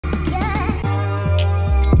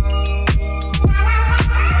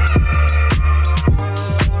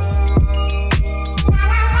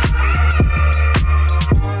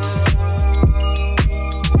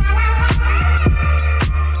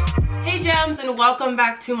and welcome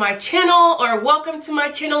back to my channel, or welcome to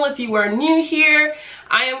my channel if you are new here.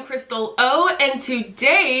 I am Crystal O, and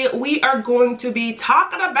today we are going to be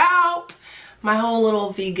talking about my whole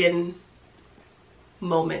little vegan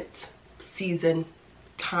moment, season,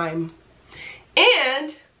 time,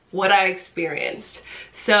 and what I experienced.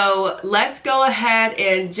 So let's go ahead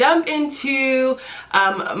and jump into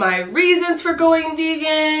my reasons for going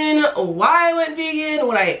vegan, why I went vegan,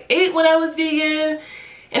 what I ate when I was vegan,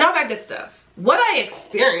 and all that good stuff. What I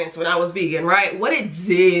experienced when I was vegan, right? What it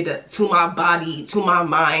did to my body, to my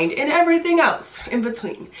mind, and everything else in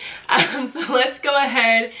between. So let's go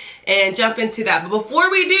ahead and jump into that. But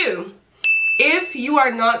before we do, if you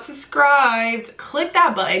are not subscribed, click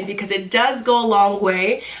that button because it does go a long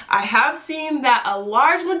way. I have seen that a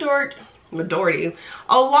large majority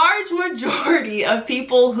of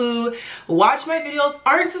people who watch my videos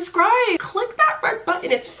aren't subscribed. Click that red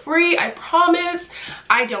button, it's free, I promise.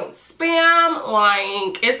 I don't spam,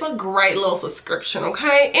 like, it's a great little subscription,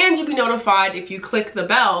 okay? And you'll be notified if you click the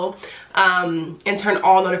bell and turn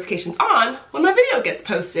all notifications on when my video gets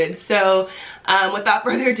posted. So without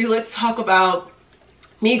further ado, let's talk about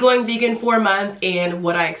me going vegan for a month and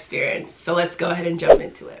what I experienced. So let's go ahead and jump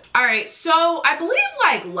into it. All right, so I believe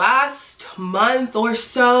like last month or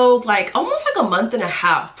so, like almost like a month and a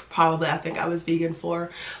half probably, I think I was vegan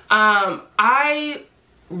for. I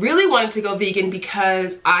really wanted to go vegan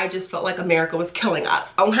because I just felt like America was killing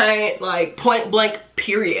us, okay? Like point blank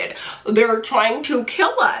period. They're trying to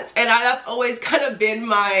kill us, and that's always kind of been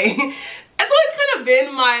my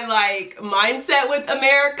like mindset with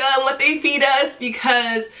America and what they feed us,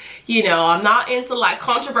 because you know I'm not into like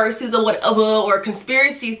controversies or whatever or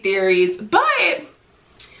conspiracy theories, but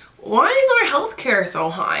why is our healthcare so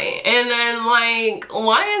high? And then like,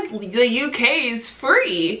 why is the UK's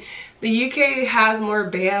free? The UK has more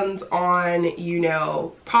bans on, you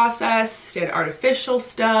know, processed and artificial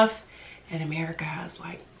stuff, and America has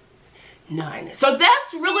like none. So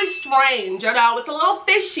that's really strange, you know, it's a little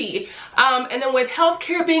fishy. And then with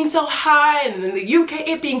healthcare being so high and then the UK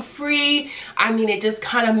it being free, I mean, it just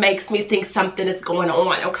kind of makes me think something is going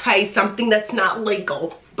on, okay? Something that's not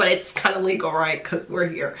legal, but it's kind of legal, right? Because we're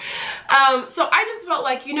here. So I just felt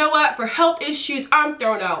like, you know what, for health issues, I'm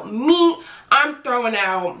throwing out meat, I'm throwing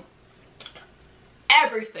out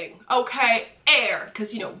everything, okay? Air,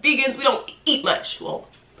 because you know, vegans, we don't eat much. Well,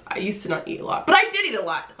 I used to not eat a lot, but I did eat a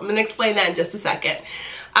lot. I'm gonna explain that in just a second.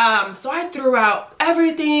 So I threw out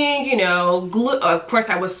everything, you know, of course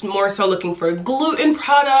I was more so looking for gluten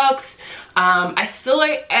products. I still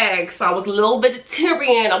ate eggs, so I was a little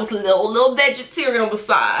vegetarian. I was a little vegetarian on the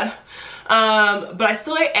side. But I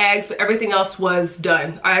still ate eggs, but everything else was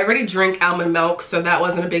done. I already drink almond milk, so that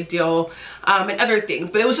wasn't a big deal, and other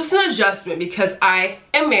things. But it was just an adjustment because I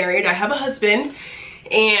am married, I have a husband,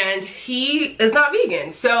 and he is not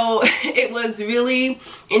vegan. So it was really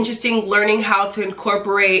interesting learning how to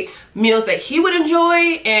incorporate meals that he would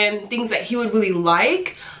enjoy and things that he would really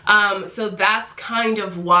like. So that's kind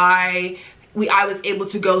of why I was able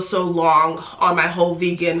to go so long on my whole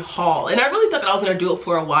vegan haul. And I really thought that I was gonna do it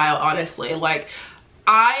for a while, honestly. Like,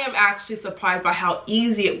 I am actually surprised by how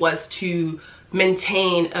easy it was to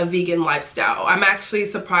maintain a vegan lifestyle. I'm actually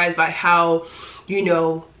surprised by how, you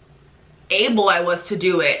know, able I was to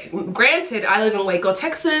do it. Granted, I live in Waco,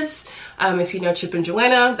 Texas. If you know Chip and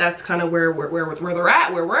Joanna, that's kind of where we're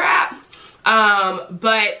at.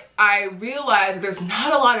 But I realized there's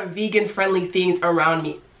not a lot of vegan friendly things around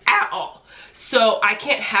me at all. So I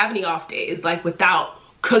can't have any off days like without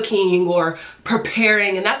cooking or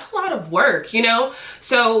preparing, and that's a lot of work, you know?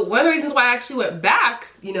 So one of the reasons why I actually went back,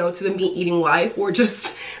 you know, to the meat eating life, or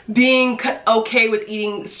just being okay with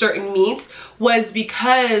eating certain meats, was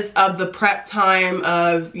because of the prep time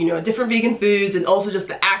of, you know, different vegan foods, and also just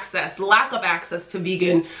the lack of access to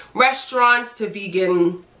vegan restaurants, to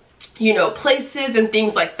vegan, you know, places and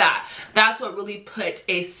things like that. That's what really put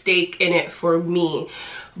a stake in it for me.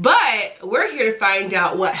 But we're here to find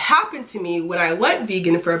out what happened to me when I went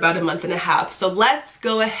vegan for about a month and a half. So let's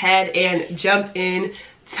go ahead and jump in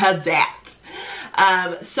to that.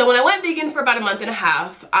 So when I went vegan for about a month and a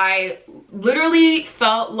half, I literally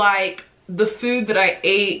felt like the food that I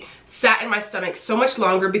ate sat in my stomach so much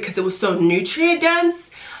longer because it was so nutrient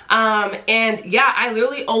dense. And yeah, I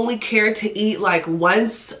literally only cared to eat like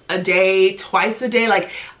once a day, twice a day. Like,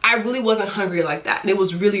 I really wasn't hungry like that. And it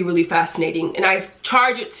was really, really fascinating. And I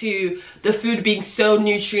charge it to the food being so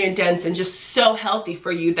nutrient dense and just so healthy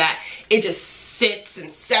for you that it just sits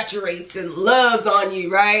and saturates and loves on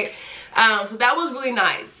you, right? So that was really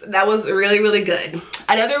nice. That was really, really good.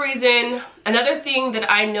 Another thing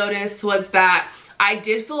that I noticed was that I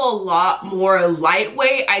did feel a lot more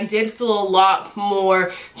lightweight. I did feel a lot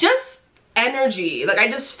more just energy. Like I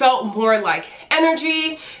just felt more like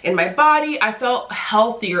energy in my body. I felt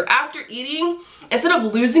healthier after eating. Instead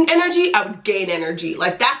of losing energy, I would gain energy.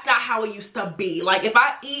 Like that's not how it used to be. Like if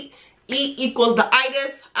I eat equals the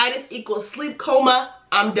itis equals sleep coma,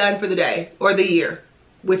 I'm done for the day or the year,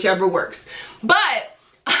 whichever works. But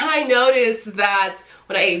I noticed that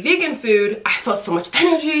when I ate vegan food, I felt so much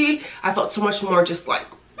energy. I felt so much more just like,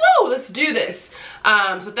 whoa, let's do this.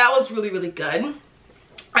 So that was really, really good.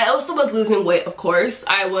 I also was losing weight, of course.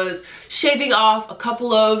 I was shaving off a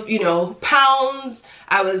couple of, you know, pounds.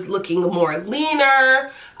 I was looking more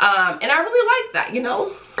leaner. And I really liked that, you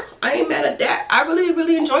know. I ain't mad at that. I really,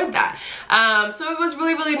 really enjoyed that. So it was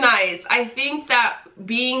really, really nice. I think that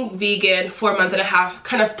being vegan for a month and a half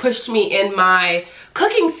kind of pushed me in my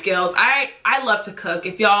cooking skills. I love to cook.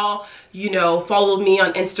 If y'all, you know, follow me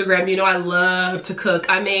on Instagram, you know I love to cook.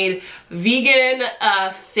 I made vegan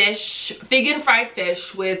fried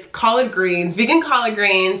fish with collard greens, vegan collard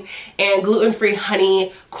greens, and gluten-free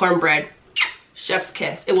honey cornbread. Chef's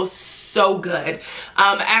kiss. It was so good.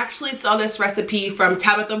 I actually saw this recipe from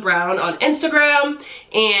Tabitha Brown on Instagram,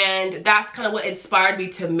 and that's kind of what inspired me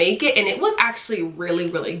to make it, and it was actually really,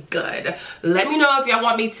 really good. Let me know if y'all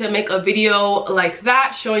want me to make a video like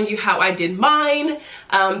that showing you how I did mine,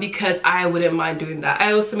 because I wouldn't mind doing that.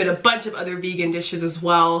 I also made a bunch of other vegan dishes as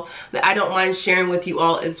well that I don't mind sharing with you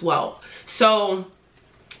all as well. So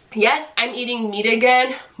yes, I'm eating meat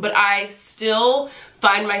again, but I still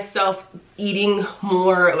find myself eating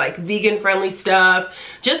more like vegan friendly stuff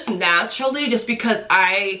just naturally, just because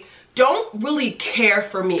I don't really care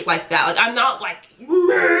for meat like that. Like I'm not like,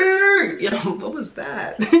 you know, what was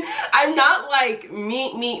that? I'm not like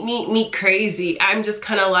meat crazy. I'm just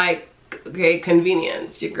kind of like, okay,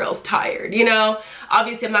 convenience, your girl's tired, you know.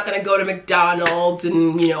 Obviously I'm not gonna go to McDonald's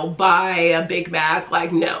and, you know, buy a Big Mac,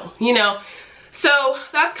 like no, you know. So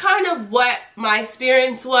that's kind of what my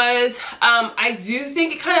experience was. I do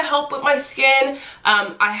think it kind of helped with my skin.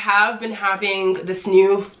 I have been having this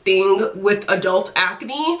new thing with adult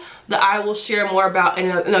acne that I will share more about in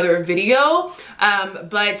another video.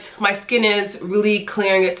 But my skin is really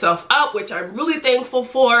clearing itself up, which I'm really thankful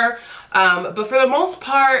for. But for the most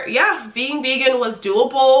part, yeah, being vegan was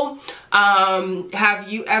doable.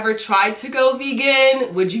 Have you ever tried to go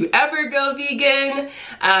vegan? Would you ever go vegan?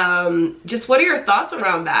 Just what are your thoughts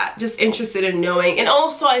around that? Just interested in knowing. And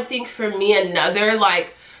also I think for me another,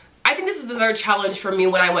 like, I think this is another challenge for me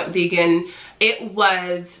when I went vegan. It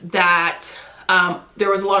was that there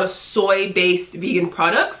was a lot of soy-based vegan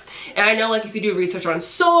products. And I know, like, if you do research on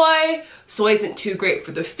soy isn't too great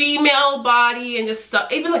for the female body and just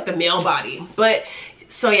stuff, even like the male body. But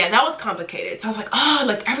so yeah, that was complicated. So I was like, oh,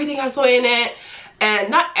 like everything has soy in it. And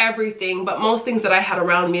not everything, but most things that I had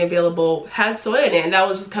around me available had soy in it. And that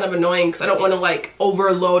was just kind of annoying because I don't want to like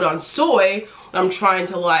overload on soy when I'm trying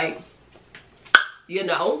to, like, you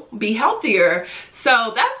know, be healthier. So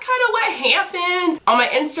that's kind of what happened. On my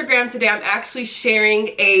Instagram today, I'm actually sharing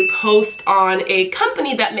a post on a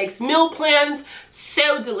company that makes meal plans.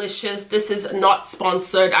 So delicious. This is not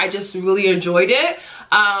sponsored. I just really enjoyed it.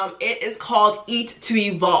 It is called Eat to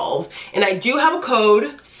Evolve, and I do have a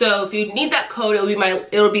code. So if you need that code,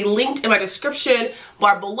 it'll be linked in my description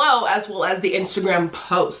bar below, as well as the Instagram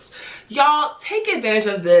post. Y'all, take advantage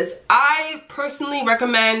of this. I personally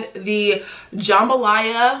recommend the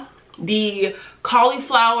jambalaya, the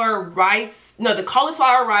cauliflower rice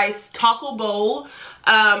taco bowl.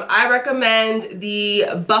 I recommend the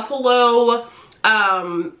buffalo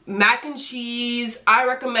mac and cheese. I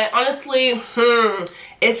recommend, honestly,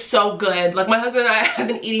 it's so good. Like, my husband and I have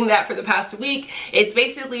been eating that for the past week. It's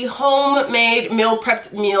basically homemade meal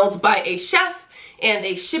prepped meals by a chef, and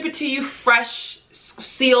they ship it to you fresh,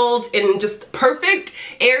 sealed, and just perfect,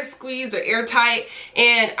 air squeezed or airtight.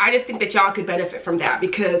 And I just think that y'all could benefit from that,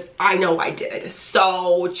 because I know I did.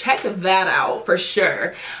 So check that out for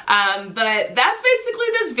sure. But that's basically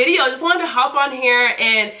this video. I just wanted to hop on here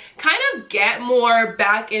and kind of get more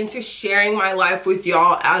back into sharing my life with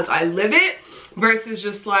y'all as I live it, versus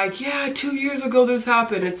just like, yeah, 2 years ago this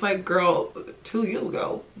happened. It's like, girl, 2 years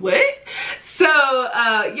ago, what? So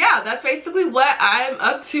yeah, that's basically what I'm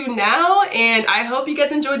up to now, and I hope you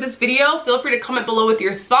guys enjoyed this video. Feel free to comment below with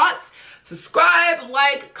your thoughts, subscribe,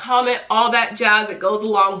 like, comment, all that jazz. It goes a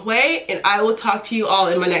long way, and I will talk to you all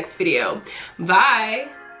in my next video. Bye.